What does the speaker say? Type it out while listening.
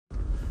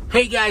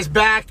Hey guys,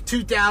 back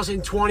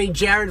 2020.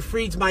 Jared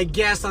Freed's my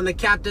guest on the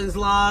Captain's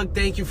Log.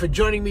 Thank you for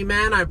joining me,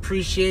 man. I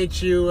appreciate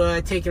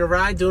you taking a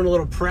ride, doing a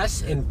little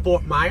press in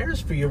Fort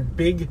Myers for your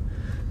big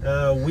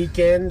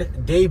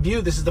weekend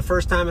debut. This is the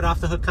first time at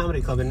Off the Hook Comedy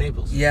Club in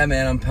Naples. Yeah,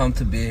 man, I'm pumped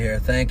to be here.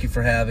 Thank you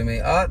for having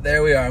me. Oh,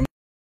 there we are. I'm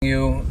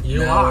you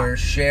are. We're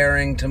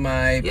sharing to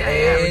my page.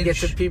 Yeah, we get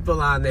some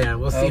people on there.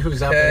 We'll see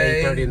who's up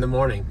at 8:30 in the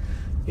morning.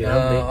 You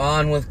know,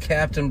 on with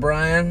Captain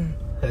Brian.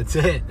 That's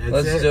it.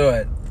 Let's do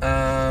it.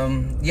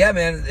 Yeah,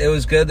 man, it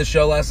was good. The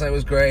show last night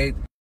was great.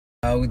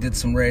 We did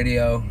some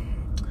radio.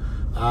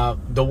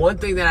 The one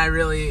thing that I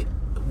really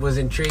was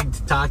intrigued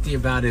to talk to you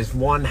about is,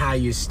 one, how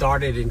you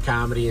started in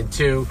comedy, and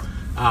two,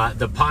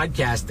 the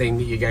podcast thing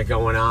that you got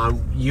going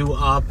on. You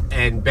Up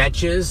and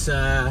Betches.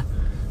 I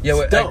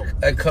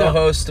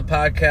co-host a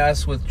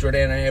podcast with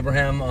Jordana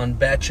Abraham on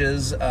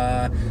Betches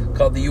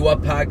called the You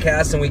Up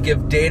Podcast, and we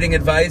give dating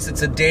advice.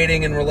 It's a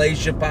dating and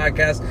relationship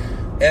podcast.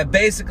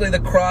 Basically the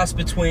cross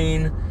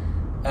between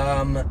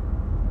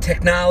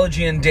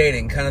technology and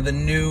dating, kind of the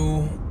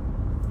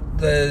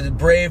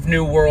brave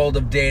new world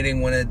of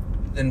dating when it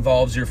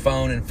involves your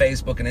phone and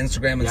Facebook and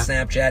Instagram and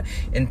Snapchat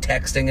and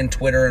texting and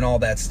Twitter and all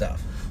that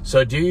stuff.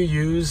 So do you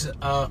use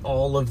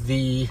all of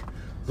the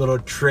little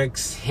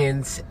tricks,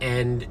 hints,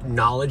 and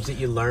knowledge that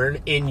you learn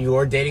in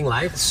your dating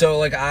life? So,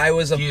 like,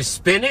 do you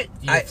spin it?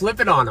 You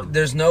flip it on them?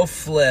 There's no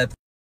flip.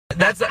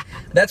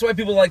 That's why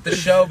people like the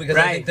show, because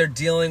right. I think they're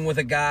dealing with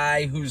a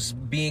guy who's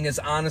being as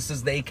honest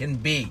as they can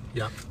be.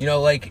 Yeah.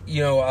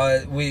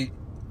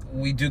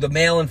 We do the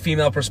male and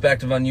female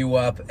perspective on You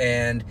Up,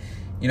 and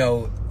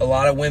a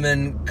lot of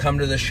women come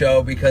to the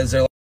show because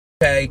they're like,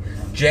 okay,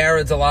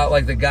 Jared's a lot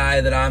like the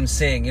guy that I'm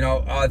seeing.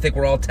 I think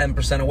we're all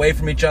 10% away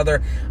from each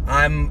other.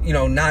 I'm,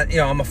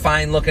 I'm a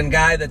fine-looking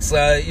guy that's,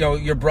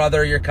 your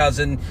brother, your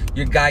cousin,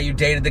 your guy you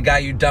dated, the guy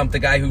you dumped, the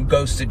guy who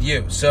ghosted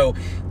you. So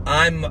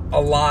I'm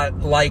a lot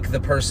like the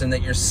person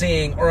that you're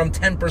seeing, or I'm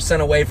 10%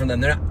 away from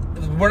them.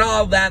 We're not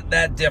all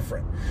that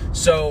different.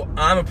 So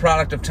I'm a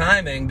product of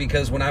timing,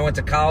 because when I went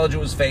to college, it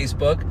was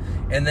Facebook.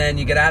 And then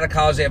you get out of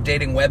college, they have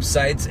dating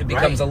websites. It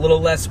becomes a little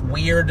less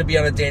weird to be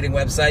on a dating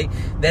website.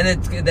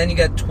 Then you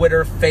get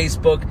Twitter,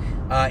 Facebook,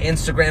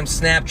 Instagram,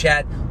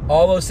 Snapchat.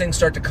 All those things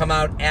start to come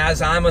out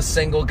as I'm a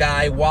single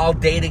guy, while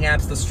dating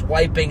apps, the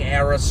swiping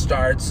era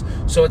starts.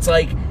 So it's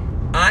like,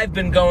 I've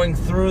been going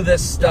through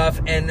this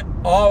stuff, and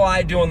all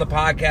I do on the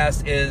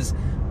podcast is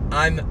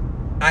I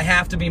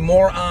have to be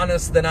more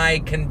honest than I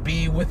can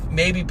be with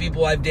maybe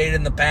people I've dated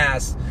in the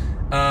past,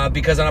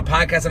 because on a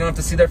podcast I don't have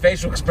to see their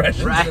facial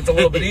expressions, and it's a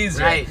little bit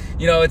easier. Right.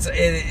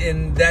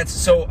 And that's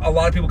so a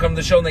lot of people come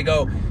to the show and they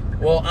go,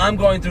 well, I'm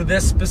going through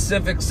this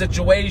specific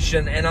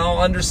situation, and I'll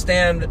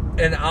understand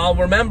and I'll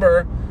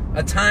remember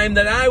a time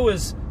that I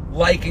was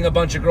liking a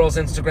bunch of girls'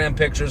 Instagram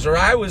pictures, or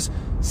I was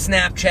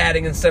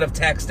Snapchatting instead of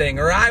texting,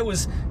 or I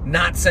was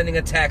not sending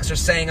a text or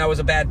saying I was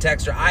a bad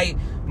texter.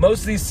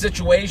 Most of these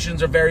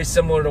situations are very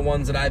similar to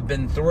ones that I've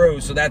been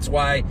through, so that's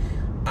why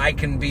I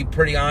can be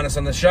pretty honest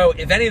on the show.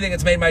 If anything,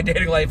 it's made my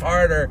dating life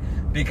harder,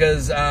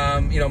 because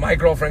my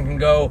girlfriend can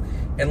go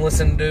and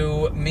listen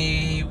to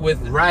me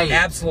with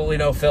absolutely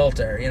no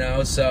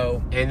filter,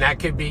 so. And that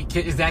could be,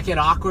 does that get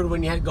awkward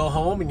when you go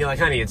home and you're like,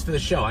 honey, it's for the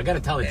show, I gotta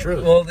tell the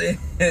truth? Well,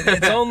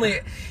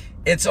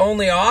 it's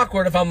only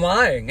awkward if I'm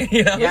lying,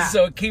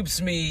 so it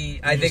keeps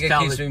me, I think it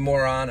keeps me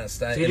more honest.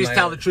 So you just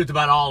tell the truth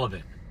about all of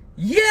it?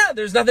 Yeah,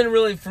 there's nothing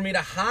really for me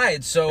to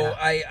hide, so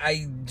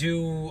I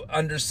do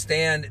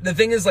understand. The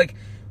thing is, like,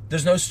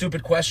 there's no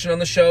stupid question on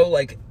the show.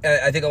 Like,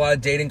 I think a lot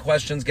of dating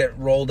questions get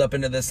rolled up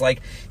into this,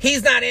 like,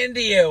 he's not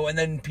into you, and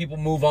then people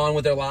move on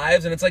with their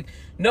lives, and it's like,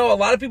 no, a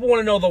lot of people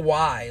want to know the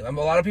why. A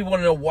lot of people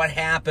want to know what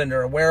happened,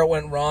 or where it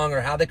went wrong,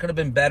 or how they could have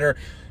been better,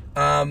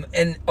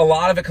 and a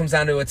lot of it comes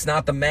down to it's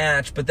not the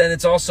match, but then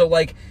it's also,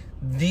 like,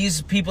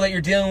 these people that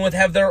you're dealing with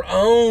have their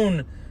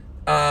own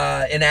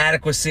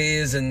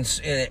inadequacies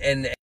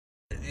and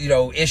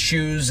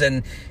issues,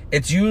 and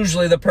it's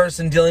usually the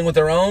person dealing with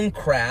their own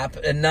crap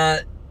and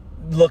not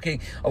looking.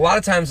 A lot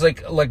of times,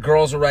 like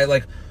girls will write,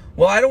 like,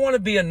 well, I don't want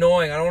to be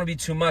annoying, I don't want to be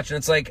too much, and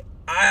it's like,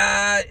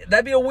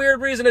 that'd be a weird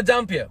reason to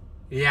dump you.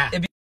 Yeah.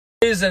 It'd be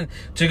a reason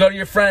to go to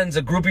your friends,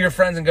 a group of your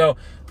friends, and go,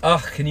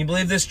 ugh, can you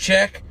believe this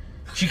chick?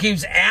 She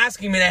keeps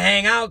asking me to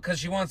hang out because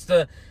she wants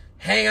to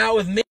hang out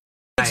with me.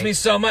 Makes me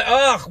so much.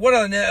 Ugh, what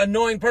an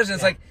annoying person.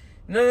 It's like,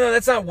 no,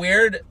 that's not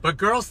weird. But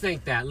girls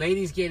think that.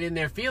 Ladies get in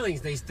their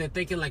feelings. They're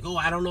thinking like, oh,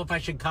 I don't know if I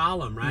should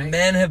call him, right?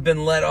 Men have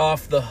been let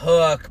off the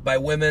hook by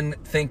women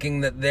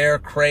thinking that they're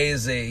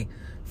crazy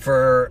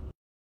for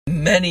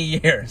many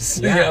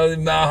years. Yeah.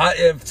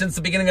 Since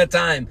the beginning of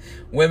time,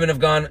 women have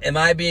gone, am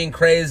I being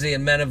crazy?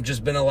 And men have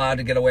just been allowed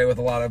to get away with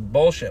a lot of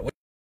bullshit.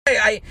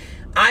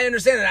 I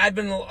understand that. I've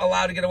been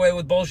allowed to get away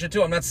with bullshit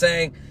too. I'm not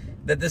saying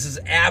that this is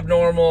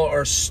abnormal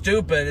or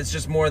stupid. It's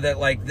just more that,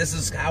 like, this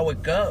is how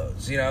it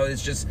goes.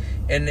 It's just,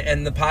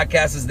 and the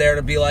podcast is there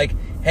to be like,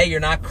 hey, you're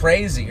not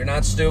crazy, you're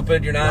not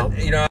stupid, you're not,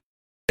 out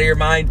of your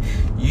mind,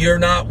 you're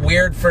not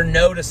weird for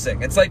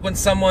noticing. It's like when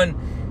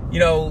someone,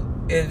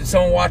 if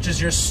someone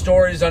watches your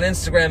stories on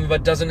Instagram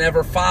but doesn't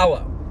ever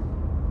follow.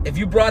 if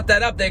you brought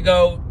that up, they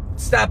go,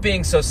 stop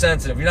being so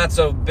sensitive. You're not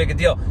so big a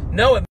deal.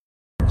 No, it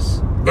matters.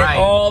 Right. It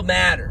all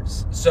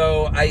matters.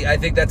 So I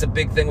think that's a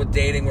big thing with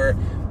dating, where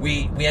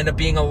we end up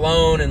being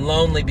alone and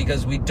lonely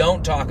because we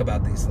don't talk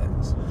about these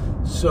things.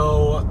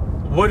 So,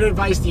 what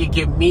advice do you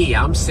give me?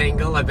 I'm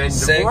single. I've been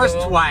divorced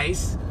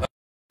twice.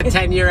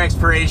 10-year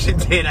expiration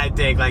date, I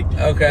think. Like,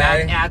 okay.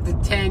 After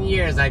 10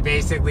 years, I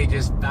basically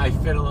just, I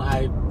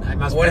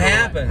must. What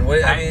happened?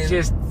 I mean,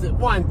 just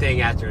one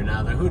thing after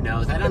another. Who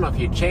knows? I don't know if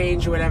you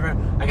change or whatever.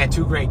 I got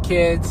 2 great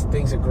kids.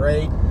 Things are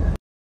great.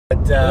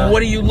 But,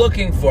 what are you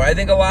looking for? I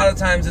think a lot of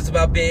times it's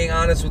about being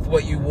honest with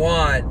what you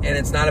want, and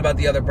it's not about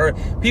the other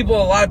person. A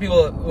lot of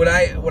people, what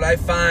I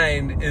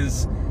find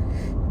is,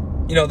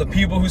 you know, the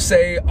people who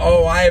say,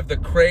 "Oh, I have the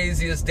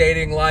craziest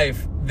dating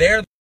life,"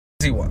 they're the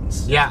crazy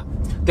ones. Yeah.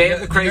 They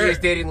have the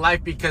craziest dating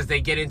life because they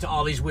get into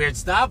all these weird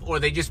stuff, or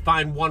they just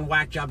find one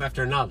whack job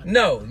after another.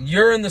 No,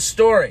 you're in the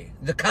story.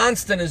 The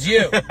constant is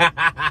you.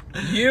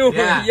 You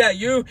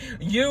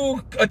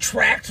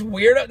attract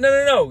weirdo.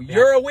 No. Yeah.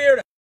 You're a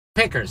weirdo.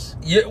 Pickers.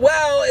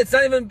 Well, it's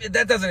not even,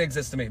 that doesn't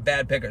exist to me,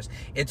 bad pickers.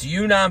 It's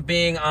you not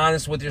being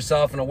honest with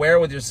yourself and aware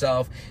with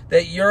yourself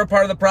that you're a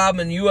part of the problem,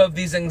 and you have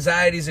these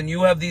anxieties, and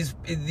you have these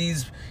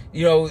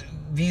you know,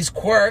 these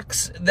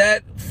quirks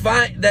that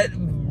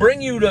bring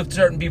you to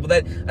certain people,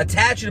 that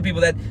attach you to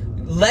people, that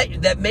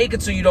make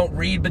it so you don't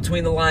read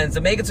between the lines,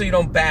 that make it so you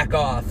don't back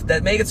off,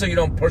 that make it so you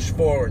don't push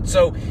forward.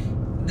 So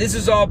this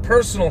is all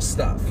personal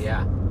stuff.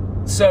 Yeah.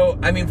 So,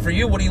 I mean, for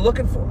you, what are you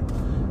looking for?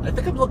 I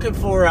think I'm looking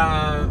for,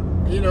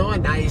 you know, a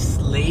nice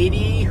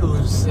lady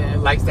who's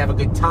likes to have a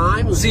good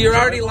time. See, you're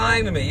already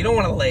lying to me. You don't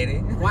want a lady.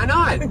 Why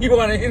not? You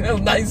want a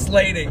nice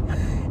lady.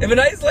 If a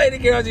nice lady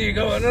came out to you, you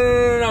go,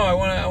 no. I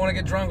want to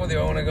get drunk with you.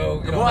 I want to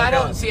go. You know, well, I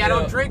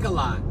don't drink a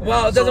lot.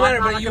 Well, it doesn't matter.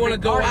 But you want to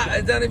go out.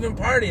 It's not even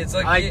party. It's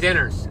like I like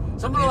dinners.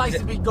 Someone who likes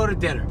to go to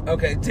dinner.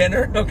 Okay,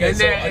 dinner. Okay,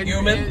 so a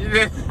human.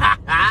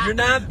 You're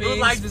not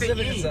being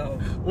specific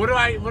yourself. What do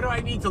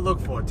I need to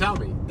look for? Tell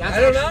me. I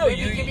don't know.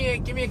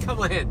 Give me a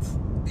couple of hints.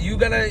 You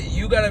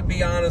gotta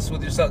be honest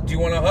with yourself. Do you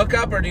want a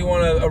hookup or do you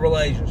want a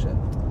relationship?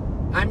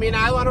 I mean,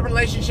 I want a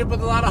relationship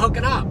with a lot of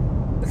hooking up.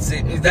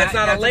 See, that's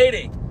not a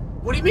lady.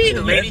 What do you mean,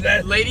 a lady?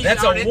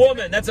 That's a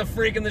woman. That's a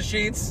freak in the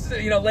sheets.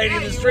 You know, lady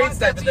in the streets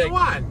type of thing.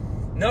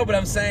 No, but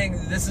I'm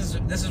saying this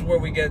is where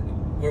we get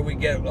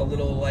a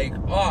little like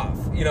off.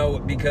 You know,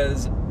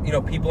 because you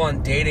know people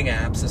on dating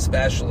apps,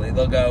 especially,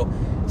 they'll go.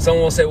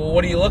 Someone will say, "Well,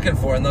 what are you looking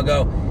for?" And they'll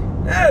go,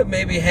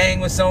 maybe hang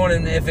with someone,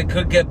 and if it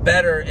could get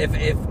better, if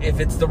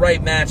it's the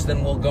right match,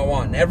 then we'll go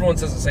on. Everyone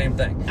says the same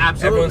thing.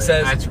 Absolutely. Everyone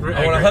says,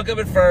 I want to hook up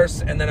at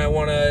first, and then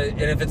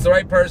and if it's the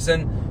right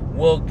person,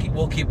 we'll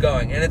keep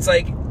going. And it's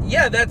like,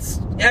 yeah,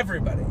 that's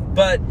everybody.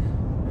 But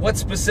what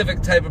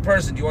specific type of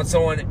person? Do you want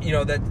someone, you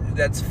know,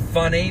 that's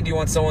funny? Do you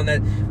want someone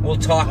that will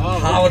talk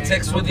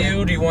politics with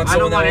you? Do you want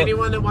someone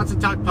anyone that wants to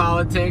talk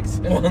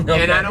politics. Well, no,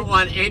 and I don't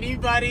want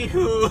anybody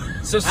who...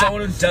 So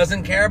someone who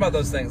doesn't care about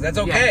those things. That's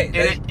okay.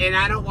 Yeah, and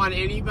I don't want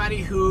anybody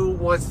who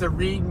wants to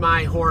read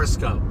my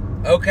horoscope.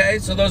 Okay,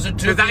 so those are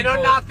two people... Because I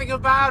know nothing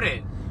about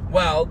it.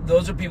 Well,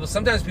 those are people...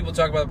 Sometimes people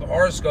talk about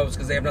horoscopes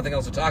because they have nothing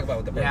else to talk about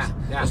with the person.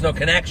 Yeah. There's no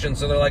connection,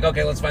 so they're like,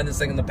 okay, let's find this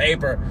thing in the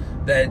paper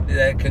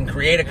that can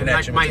create a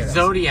connection. Like my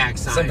zodiac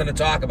sign. Something to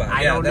talk about.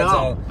 I don't know.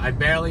 All. I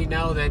barely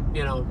know that,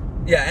 you know...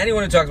 Yeah,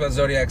 anyone who talks about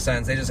zodiac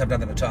signs, they just have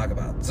nothing to talk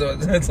about. So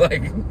it's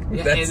like...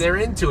 Yeah, and they're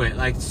into it.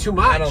 Like, it's too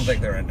much. I don't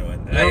think they're into it.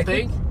 You don't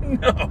think?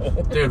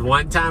 No. Dude,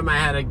 one time I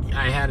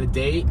had a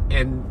date,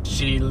 and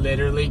she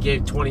literally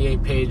gave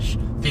 28-page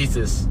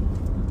thesis.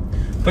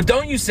 But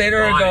don't you say to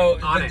her,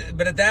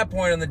 but at that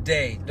point on the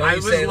date, don't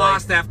you say, I was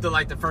lost after,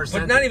 like, the first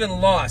sentence. But not even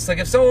lost. Like,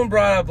 if someone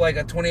brought up, like,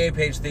 a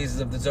 28-page thesis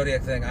of the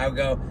zodiac thing, I would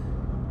go,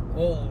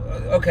 well,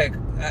 okay,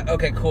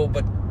 cool,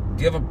 but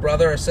do you have a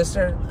brother or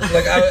sister?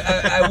 Like,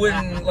 I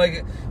wouldn't,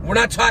 like, we're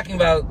not talking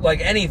about, like,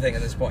 anything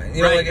at this point.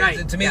 You know,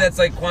 to me, that's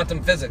like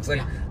quantum physics.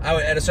 Like,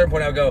 at a certain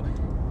point, I would go,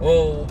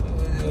 well,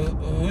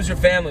 who's your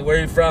family? Where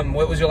are you from?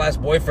 What was your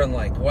last boyfriend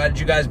like? Why did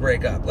you guys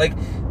break up? Like,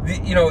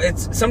 you know,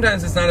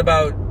 sometimes it's not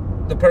about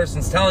the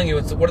person's telling you,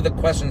 it's what are the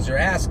questions you're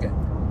asking.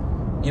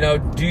 You know,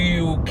 do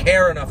you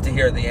care enough to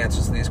hear the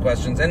answers to these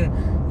questions?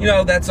 And, you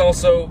know, that's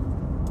also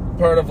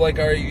part of, like,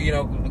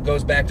 it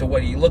goes back to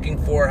what are you looking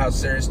for? How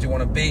serious do you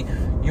want to be?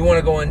 You want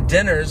to go on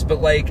dinners,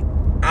 but, like,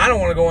 I don't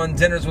want to go on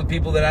dinners with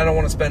people that I don't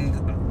want to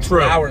spend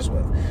 2 hours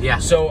with. Yeah.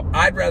 So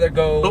I'd rather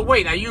go... But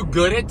wait, are you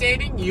good at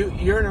dating?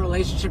 You're in a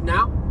relationship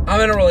now?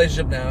 I'm in a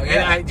relationship now,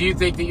 yeah. And do you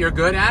think that you're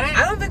good at it?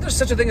 I don't think there's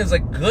such a thing as,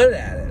 like, good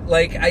at it.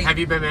 Like, Have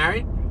you been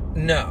married?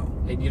 No.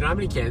 And you don't have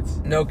any kids?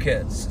 No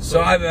kids.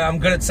 So I'm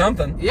good at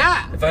something.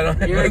 Yeah. If I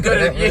don't, you're a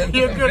good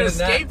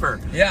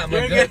escaper. Yeah,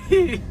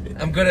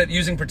 I'm good at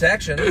using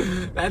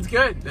protection. That's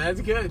good.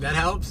 That's good. That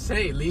helps.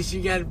 Hey, at least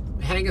you get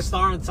hang a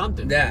star on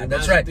something. Yeah,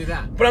 that's right. Do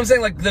that. But I'm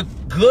saying, like, the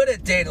good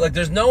at dating, like,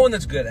 there's no one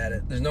that's good at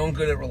it. There's no one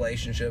good at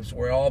relationships.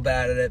 We're all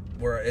bad at it.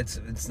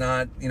 It's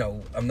not, you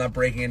know, I'm not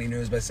breaking any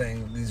news by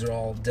saying these are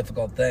all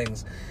difficult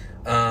things.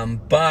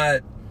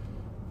 But,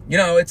 you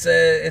know,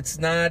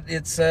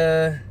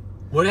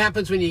 What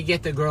happens when you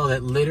get the girl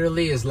that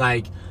literally is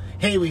like,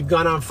 hey, we've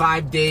gone on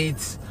 5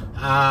 dates.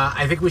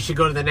 I think we should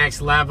go to the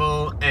next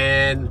level.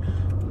 And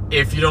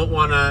if you don't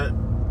want to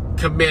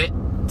commit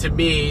to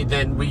me,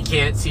 then we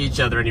can't see each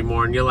other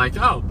anymore. And you're like,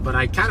 oh, but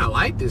I kind of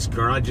like this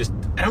girl. I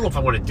don't know if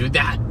I want to do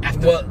that.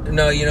 Well,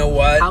 no, you know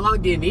what? How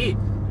long do you need?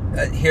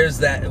 Here's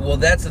that. Well,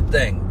 that's the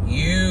thing.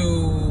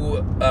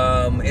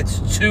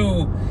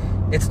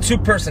 It's a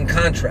two-person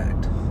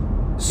contract.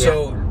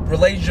 So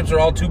relationships are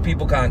all two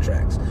people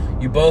contracts.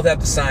 You both have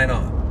to sign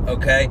off.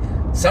 Okay.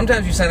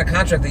 Sometimes you sign a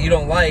contract that you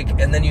don't like,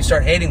 and then you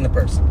start hating the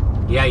person.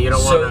 Yeah, you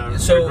don't want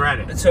to regret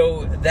it.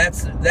 So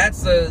that's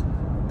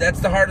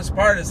the hardest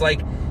part. Is like,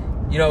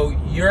 you know,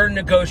 your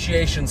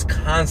negotiations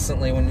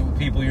constantly when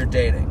people you're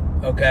dating.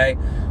 Okay.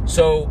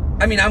 So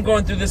I mean, I'm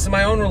going through this in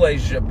my own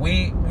relationship.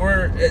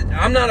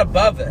 I'm not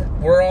above it.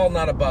 We're all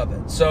not above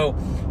it. So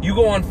you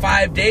go on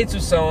 5 dates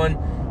with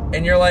someone,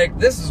 and you're like,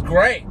 this is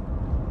great.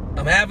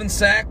 I'm having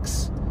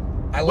sex.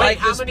 I like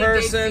this person. How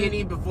many dates do you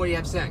need before you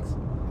have sex?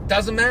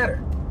 Doesn't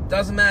matter.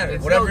 Doesn't matter.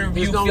 Whatever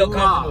you feel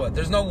comfortable with.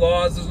 There's no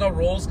laws. There's no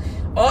rules.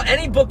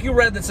 Any book you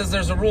read that says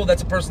there's a rule,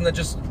 that's a person that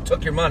just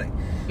took your money.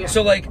 Yeah.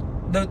 So like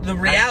the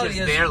reality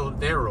is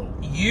their rule.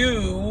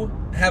 You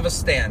have a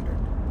standard.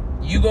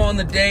 You go on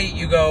the date.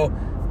 You go,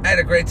 I had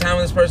a great time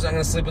with this person. I'm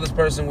going to sleep with this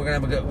person. We're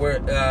going to have a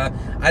good.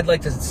 I'd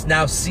like to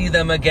now see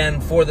them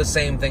again for the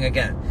same thing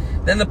again.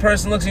 Then the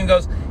person looks at you and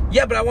goes,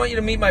 yeah, but I want you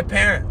to meet my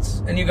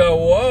parents. And you go,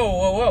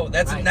 whoa.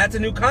 That's a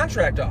new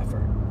contract offer.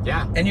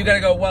 Yeah. And you got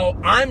to go, well,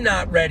 I'm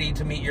not ready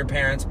to meet your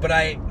parents, but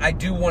I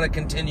do want to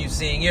continue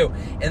seeing you.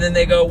 And then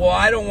they go, well,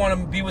 I don't want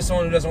to be with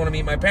someone who doesn't want to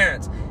meet my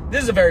parents.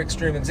 This is a very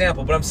extreme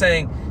example, but I'm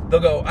saying they'll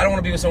go, I don't want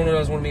to be with someone who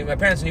doesn't want to meet my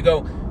parents. And you go,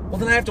 well,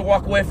 then I have to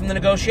walk away from the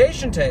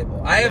negotiation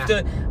table. I have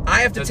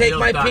to take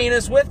my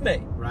penis with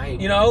me.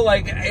 Right. You know,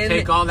 like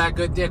take all that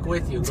good dick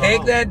with you.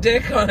 Take that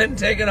dick on and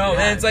take it home.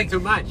 Yeah, and it's like too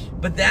much.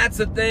 But that's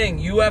the thing.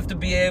 You have to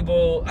be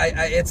able.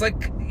 It's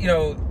like, you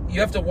know, you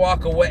have to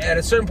walk away at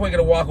a certain point. You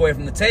got to walk away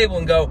from the table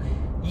and go,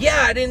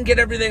 yeah, I didn't get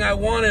everything I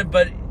wanted,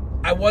 but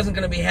I wasn't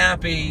going to be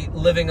happy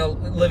living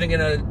in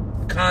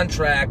a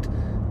contract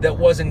that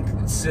wasn't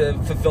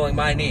fulfilling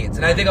my needs.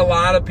 And I think a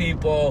lot of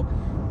people,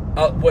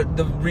 what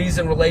the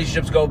reason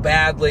relationships go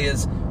badly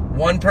is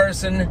one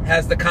person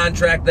has the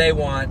contract they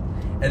want,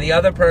 and the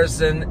other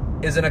person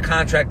is in a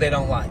contract they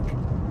don't like.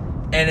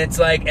 And it's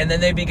like, and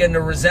then they begin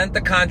to resent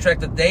the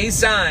contract that they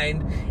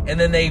signed, and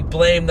then they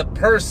blame the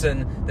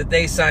person that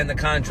they signed the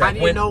contract.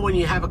 How do you know when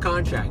you have a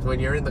contract, when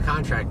you're in the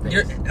contract phase?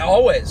 You're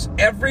always,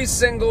 every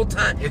single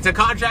time. It's a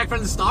contract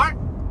from the start?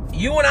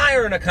 You and I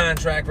are in a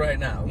contract right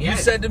now. Yes.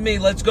 You said to me,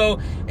 let's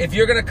go, if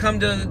you're going to come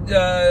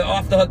to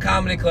Off the Hook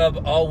Comedy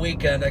Club all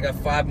weekend, I got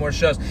 5 more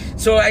shows.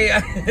 So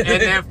and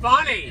they're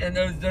funny. And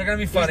they're going to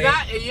be funny.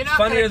 You're not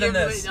funnier than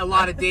this. A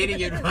lot of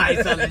dating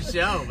advice on the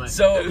show. But.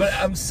 But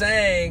I'm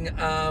saying,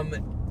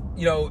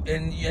 you know,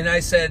 and I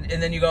said, and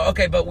then you go,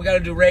 okay, but we got to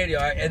do radio.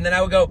 And then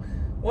I would go,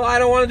 well, I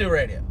don't want to do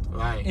radio.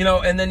 Right. You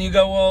know, and then you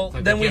go, well,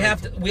 then we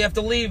have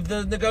to leave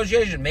the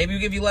negotiation. Maybe we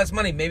give you less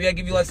money. Maybe I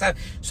give you less time.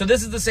 So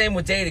this is the same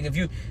with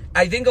dating.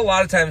 I think a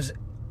lot of times,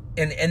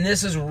 and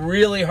this is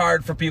really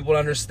hard for people to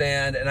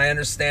understand, and I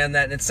understand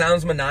that, and it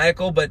sounds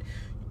maniacal, but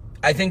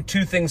I think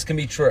 2 things can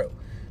be true.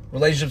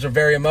 Relationships are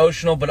very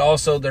emotional, but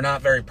also they're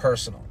not very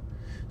personal.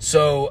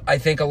 So I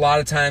think a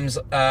lot of times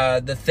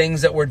the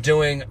things that we're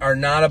doing are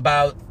not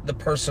about the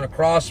person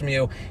across from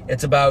you.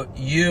 It's about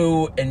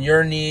you and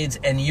your needs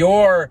and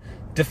your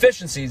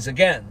deficiencies,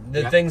 again,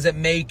 the things that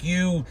make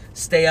you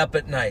stay up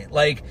at night.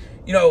 Like,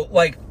 you know,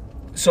 like,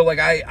 so like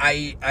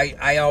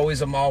I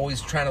always am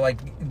always trying to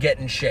like get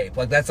in shape.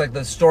 Like that's like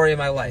the story of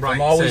my life. Right,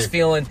 I'm always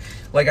feeling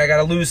like I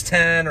gotta lose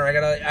 10 or I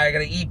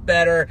gotta eat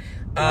better.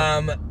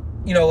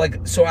 You know,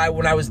 like, so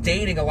when I was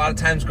dating, a lot of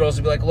times girls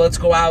would be like, let's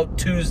go out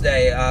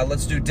Tuesday,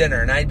 let's do dinner.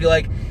 And I'd be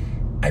like,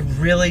 I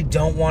really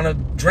don't want to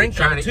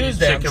drink on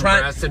Tuesday. I'm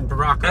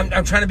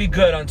trying to be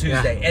good on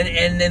Tuesday. Yeah.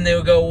 And then they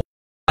would go,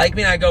 like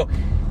me, and I go,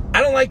 I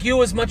don't like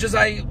you as much as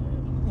I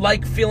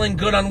like feeling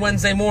good on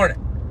Wednesday morning.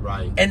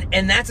 Right.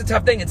 And that's a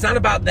tough thing. It's not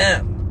about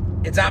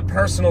them. It's not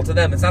personal to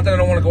them. It's not that I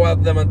don't want to go out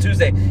with them on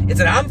Tuesday. It's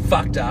that I'm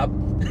fucked up,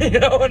 you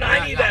know, and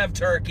I need to have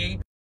turkey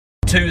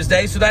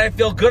Tuesday so that I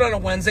feel good on a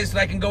Wednesday so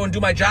that I can go and do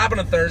my job on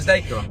a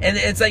Thursday. Sure. And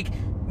it's like,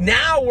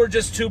 now we're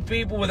just 2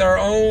 people with our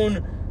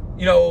own,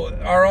 you know,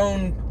 our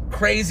own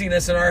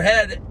craziness in our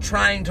head,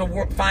 trying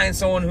to find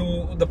someone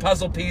who the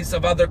puzzle piece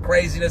of other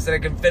craziness that I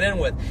can fit in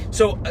with.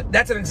 So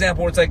that's an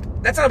example where it's like,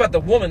 that's not about the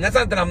woman. That's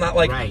not that I'm not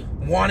like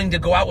wanting to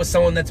go out with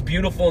someone that's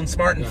beautiful and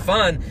smart and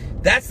fun.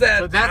 That's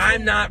that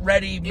I'm not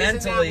ready mentally.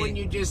 Isn't that when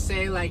you just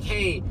say like,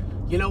 hey,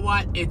 you know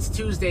what? It's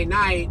Tuesday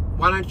night.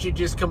 Why don't you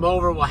just come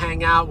over? We'll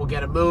hang out. We'll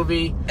get a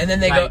movie. And then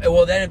they go,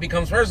 well, then it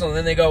becomes personal. And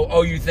then they go,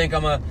 oh, you think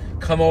I'm a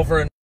come over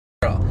and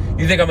girl?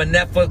 You think I'm a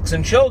Netflix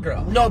and chill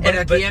girl? No, but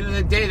at the end of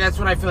the day, that's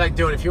what I feel like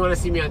doing. If you want to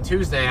see me on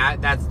Tuesday,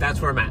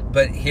 that's where I'm at.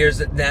 But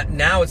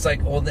now it's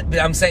like, well,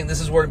 I'm saying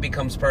this is where it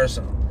becomes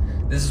personal.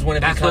 This is when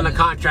it becomes. That's when the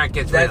contract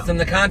gets real. That's when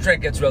the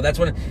contract gets real. That's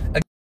when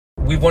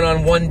we went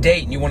on one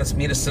date and you want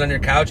me to sit on your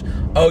couch.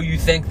 Oh, you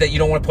think that you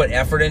don't want to put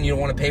effort in? You don't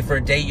want to pay for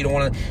a date? You don't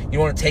want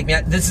to take me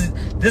out? This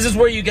is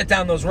where you get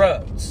down those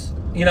roads.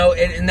 You know,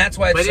 and that's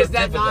why it's so difficult.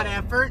 But is that not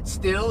effort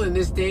still in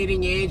this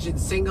dating age and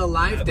single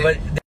life? But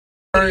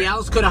somebody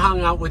else could have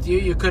hung out with you.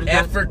 You could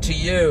have effort to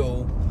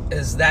you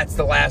is that's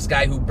the last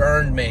guy who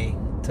burned me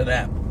to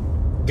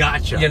them.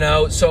 Gotcha. You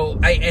know, so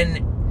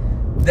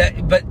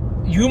but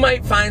you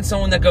might find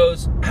someone that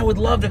goes, I would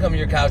love to come to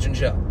your couch and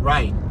chill.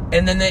 Right.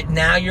 And then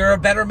now you're a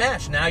better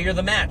match. Now you're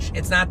the match.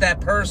 It's not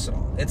that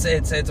personal.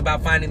 It's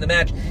about finding the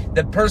match.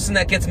 The person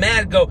that gets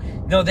mad what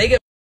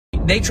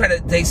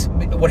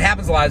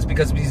happens a lot is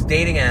because of these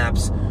dating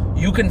apps,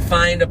 you can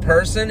find a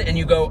person and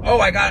you go, oh,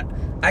 I got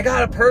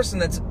a person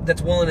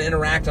that's willing to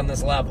interact on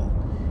this level.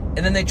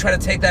 And then they try to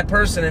take that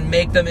person and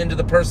make them into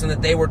the person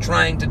that they were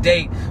trying to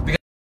date because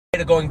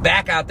they're going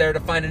back out there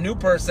to find a new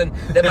person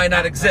that might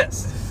not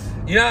exist.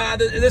 You know,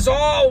 this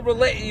all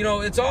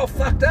it's all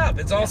fucked up.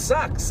 It all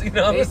sucks. You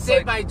know, they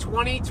say by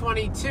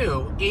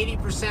 2022,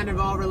 80% of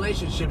all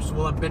relationships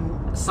will have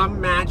been some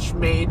match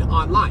made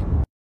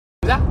online.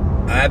 Is that?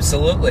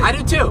 Absolutely. I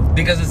do too.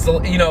 Because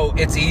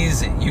it's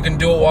easy. You can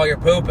do it while you're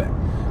pooping.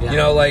 Yeah. You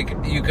know, like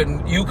you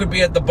could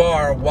be at the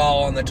bar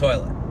while on the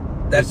toilet.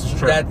 That's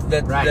true. Right.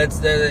 That's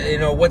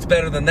what's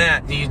better than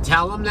that? Do you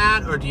tell them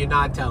that or do you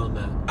not tell them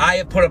that? I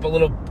have put up a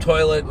little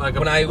toilet I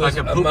put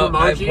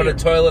a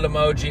toilet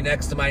emoji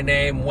next to my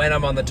name when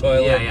I'm on the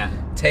toilet. Yeah.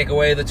 Take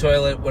away the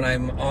toilet when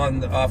I'm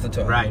off the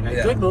toilet. Right.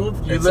 Yeah. Good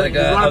move. You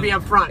want to be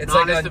up front. It's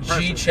like a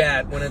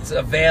G-chat when it's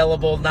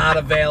available, not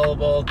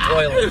available,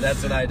 toilet.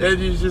 That's what I do.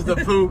 Then it's just a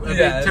poop, a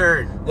big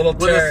turd. Little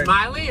turd. With a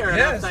smiley or an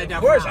upside down?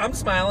 Of course. I'm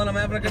smiling. I'm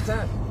having a good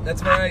time.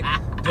 That's where I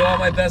do all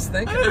my best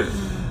thinking.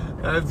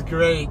 That's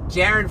great.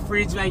 Jared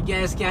Freed's my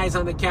guest, guys,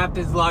 on the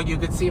Captain's Log. You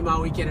can see him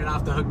all weekend at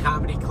Off the Hook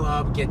Comedy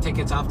Club. Get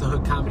tickets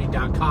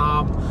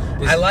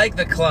offthehookcomedy.com. I like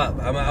the club.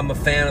 I'm a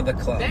fan of the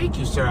club. Thank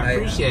you, sir. I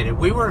appreciate it.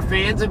 We were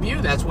fans of you.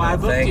 That's why I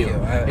booked you.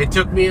 Thank you. It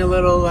took me a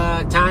little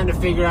time to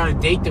figure out a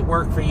date that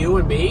worked for you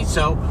and me.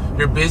 So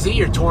you're busy.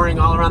 You're touring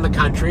all around the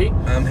country.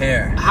 I'm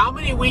here. How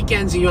many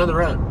weekends are you on the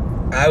road?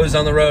 I was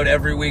on the road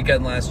every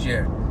weekend last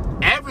year.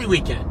 Every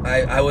weekend?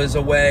 I was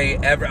away.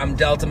 I'm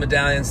Delta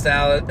Medallion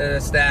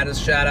status.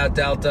 Shout out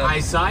Delta.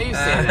 I saw you say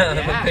that,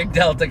 yeah. I'm a big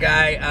Delta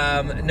guy.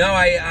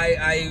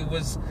 I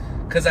was,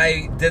 because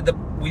I did I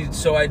do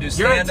stand-up.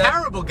 You're a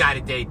terrible guy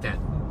to date then.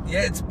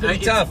 Yeah, it's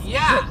pretty tough.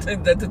 Yeah.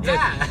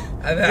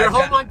 You're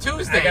home on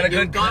Tuesday.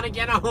 You're gone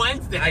again on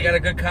Wednesday. I got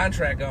a good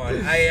contract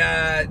going.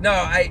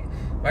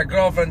 My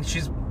girlfriend,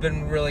 she's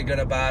been really good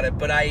about it,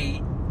 but I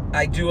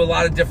do a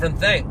lot of different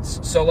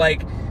things. So,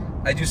 like,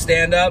 I do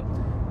stand-up.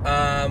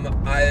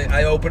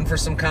 I open for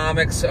some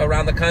comics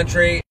around the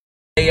country.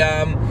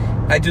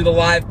 I do the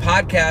live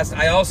podcast.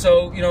 I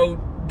also,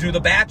 do The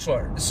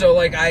Bachelor. So,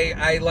 like,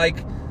 I like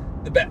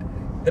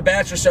The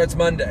Bachelor starts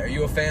Monday. Are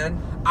you a fan?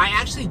 I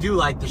actually do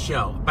like the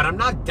show, but I'm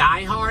not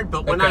diehard.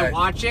 But when I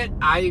watch it,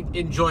 I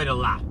enjoy it a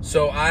lot.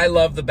 So I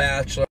love The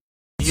Bachelor.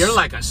 You're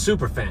like a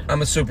super fan.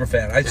 I'm a super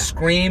fan. I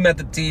scream at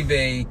the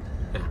TV.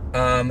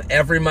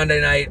 Every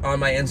Monday night on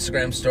my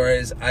Instagram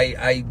stories,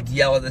 I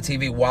yell at the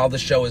TV while the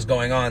show is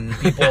going on.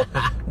 People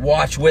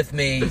watch with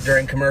me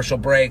during commercial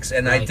breaks,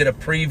 and I did a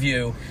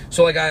preview.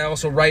 So, like, I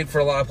also write for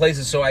a lot of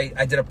places, so I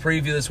did a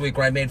preview this week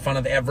where I made fun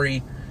of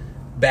every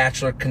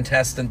Bachelor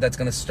contestant that's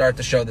going to start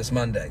the show this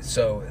Monday.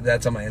 So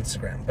that's on my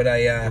Instagram. But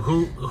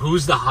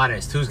who's the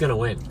hottest? Who's going to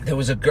win? There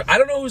was a girl. I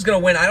don't know who's going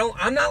to win.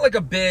 I'm not like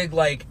a big,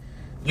 like,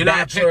 You're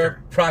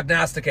Bachelor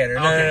prognosticator.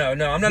 No.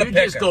 I'm not a picker.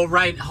 You just go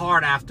right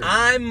hard after.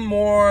 I'm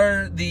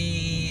more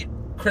the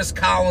Chris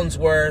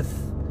Collinsworth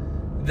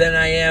than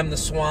I am the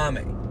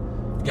Swami.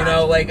 You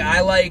know, like, I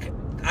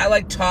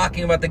like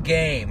talking about the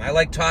game. I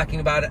like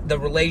talking about the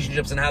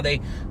relationships and how they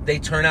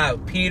turn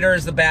out.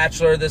 Peter's the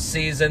Bachelor this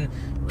season.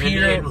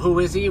 Peter, and who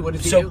is he? What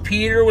does he do? So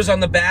Peter was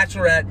on The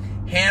Bachelorette.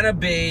 Hannah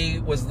B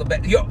was the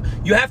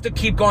you have to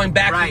keep going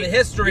back through the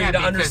history to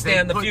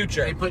understand the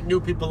future. They put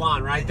new people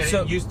on, right? That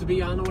it used to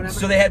be on or whatever.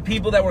 So they had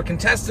people that were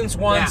contestants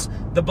once. Yeah.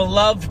 The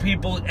beloved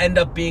people end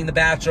up being The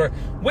Bachelor,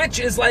 which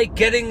is like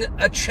getting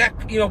a check,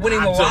 winning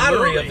the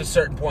lottery at a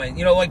certain point.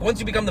 Like once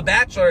you become The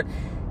Bachelor,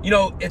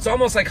 it's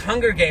almost like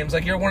Hunger Games.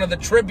 Like you're one of the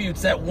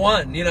tributes that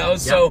won.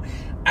 So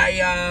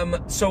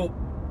so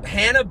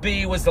Hannah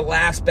B was the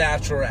last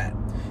Bachelorette.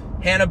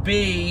 Hannah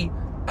B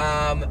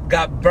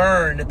got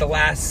burned at the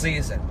last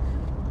season.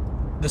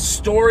 The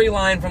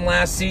storyline from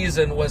last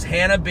season was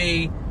Hannah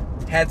B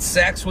had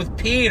sex with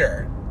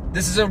Peter.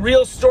 This is a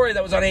real story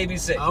that was on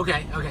ABC.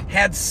 Okay.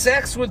 Had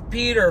sex with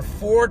Peter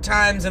 4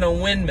 times in a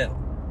windmill.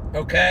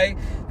 Okay?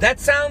 That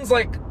sounds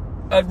like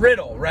a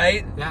riddle,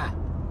 right? Yeah.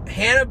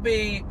 Hannah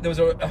B, there was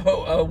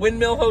a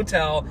windmill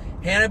hotel.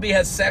 Hannah B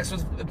has sex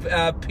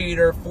with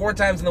Peter 4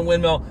 times in the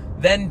windmill,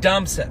 then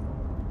dumps him.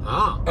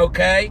 Oh.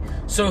 Okay?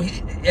 So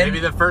maybe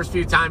the first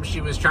few times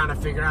she was trying to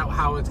figure out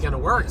how it's going to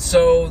work.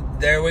 So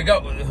there we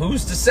go.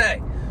 Who's to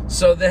say?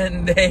 So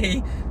then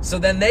they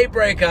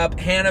break up.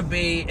 Hannah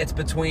B, it's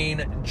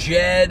between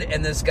Jed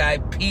and this guy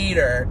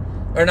Peter,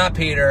 or not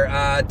Peter,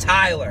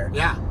 Tyler.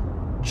 Yeah.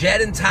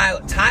 Jed and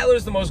Tyler.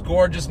 Tyler's the most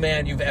gorgeous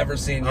man you've ever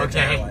seen in your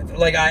entire life.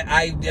 Like,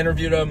 I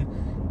interviewed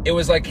him. It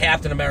was like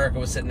Captain America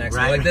was sitting next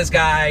to me. Like, this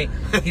guy,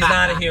 he's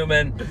not a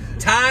human.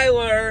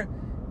 Tyler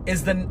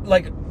is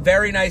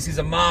very nice. He's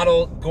a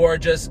model,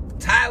 gorgeous.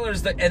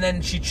 Tyler's and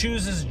then she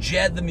chooses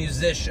Jed the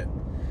musician.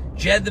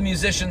 Jed the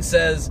musician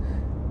says,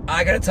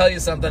 I gotta tell you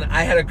something.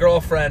 I had a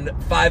girlfriend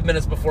 5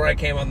 minutes before I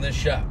came on this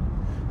show.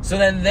 So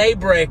then they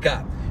break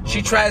up.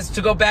 She tries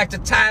to go back to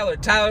Tyler.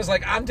 Tyler's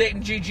like, I'm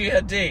dating Gigi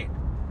Hadid.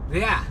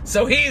 Yeah.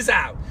 So he's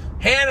out.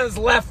 Hannah's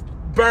left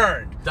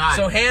burned. Done.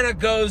 So Hannah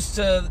goes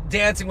to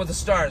Dancing with the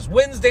Stars.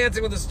 Wins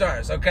Dancing with the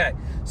Stars. Okay.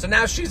 So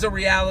now she's a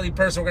reality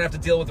person we're going to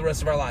have to deal with the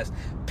rest of our lives.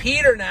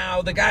 Peter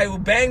now, the guy who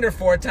banged her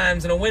 4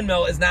 times in a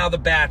windmill, is now the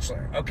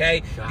Bachelor.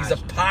 Okay? Gotcha. He's a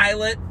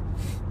pilot.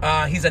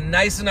 He's a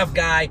nice enough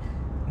guy.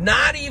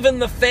 Not even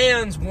the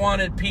fans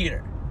wanted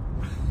Peter.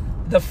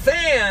 The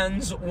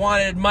fans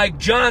wanted Mike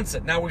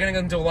Johnson. Now, we're going to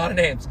get into a lot of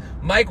names.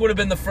 Mike would have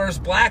been the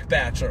first black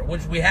bachelor,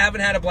 which we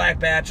haven't had a black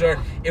bachelor.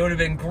 It would have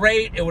been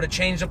great. It would have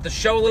changed up the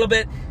show a little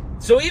bit.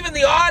 So even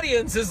the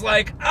audience is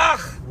like, ugh.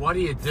 What are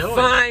you doing?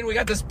 Fine, we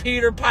got this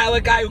Peter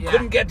pilot guy who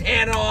couldn't get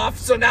Hannah off,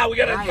 so now we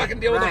got to fucking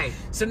deal with him.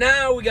 So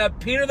now we got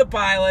Peter the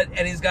pilot,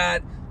 and he's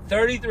got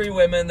 33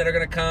 women that are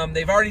going to come.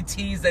 They've already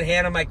teased that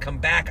Hannah might come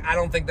back. I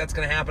don't think that's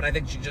going to happen. I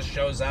think she just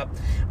shows up.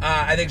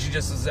 I think she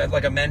just is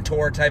like a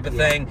mentor type of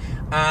thing.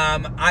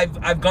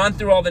 I've gone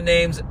through all the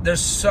names.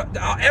 There's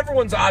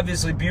everyone's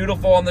obviously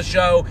beautiful on the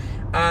show.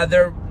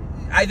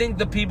 I think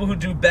the people who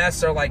do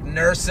best are like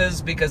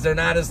nurses, because they're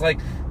not as like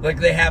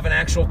they have an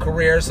actual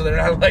career, so they're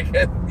not like,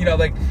 you know,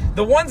 like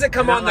the ones that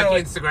come on like there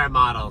like Instagram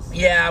models.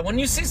 Yeah, when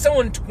you see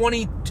someone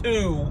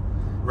 22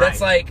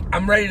 that's like,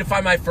 I'm ready to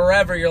find my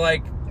forever, you're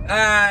like,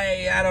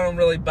 I don't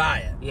really buy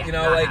it. Yeah, you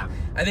know, like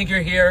I think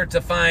you're here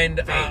to find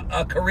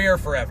a career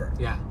forever.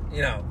 Yeah.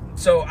 You know,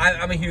 so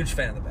I'm a huge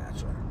fan of The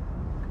Bachelor.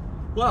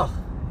 Well,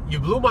 you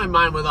blew my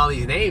mind with all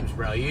these names,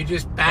 bro. You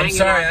just banging. I'm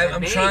sorry.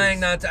 I'm names. trying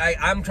not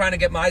to. I'm trying to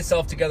get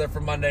myself together for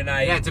Monday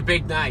night. Yeah, it's a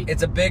big night.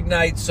 It's a big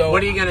night. So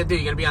what are you gonna do?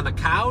 You gonna be on the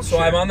couch? So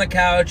I'm on the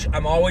couch.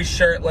 I'm always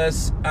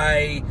shirtless.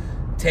 I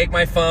take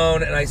my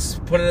phone and I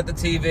put it at the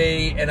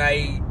TV and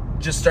I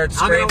just start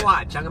screaming. I'm gonna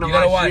watch. I'm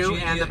gonna watch you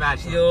and The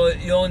Bachelor.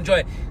 You'll enjoy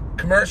it.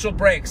 Commercial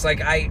breaks.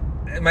 Like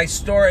my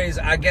stories,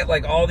 I get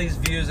like all these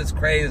views. It's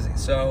crazy.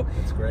 So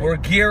we're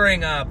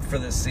gearing up for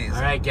this season.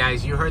 All right,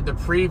 guys. You heard the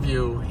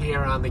preview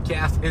here on the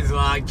Captain's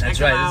Log. Check That's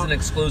right. out. This is an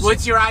exclusive.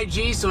 What's your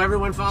IG so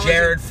everyone follows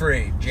Jared you?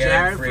 Freed.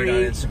 Jared Freed on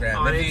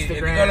Instagram. If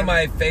you go to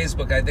my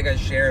Facebook, I think I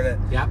shared it.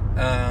 Yep.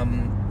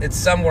 It's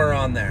somewhere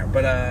on there.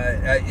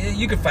 But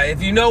you can find,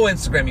 if you know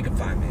Instagram, you can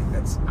find me.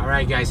 All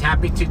right, guys.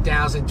 Happy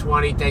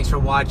 2020. Thanks for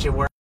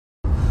watching.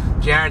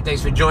 Jared,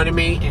 thanks for joining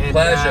me. And,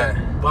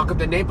 pleasure. Welcome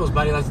to Naples,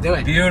 buddy. Let's do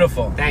it.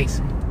 Beautiful.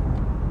 Thanks.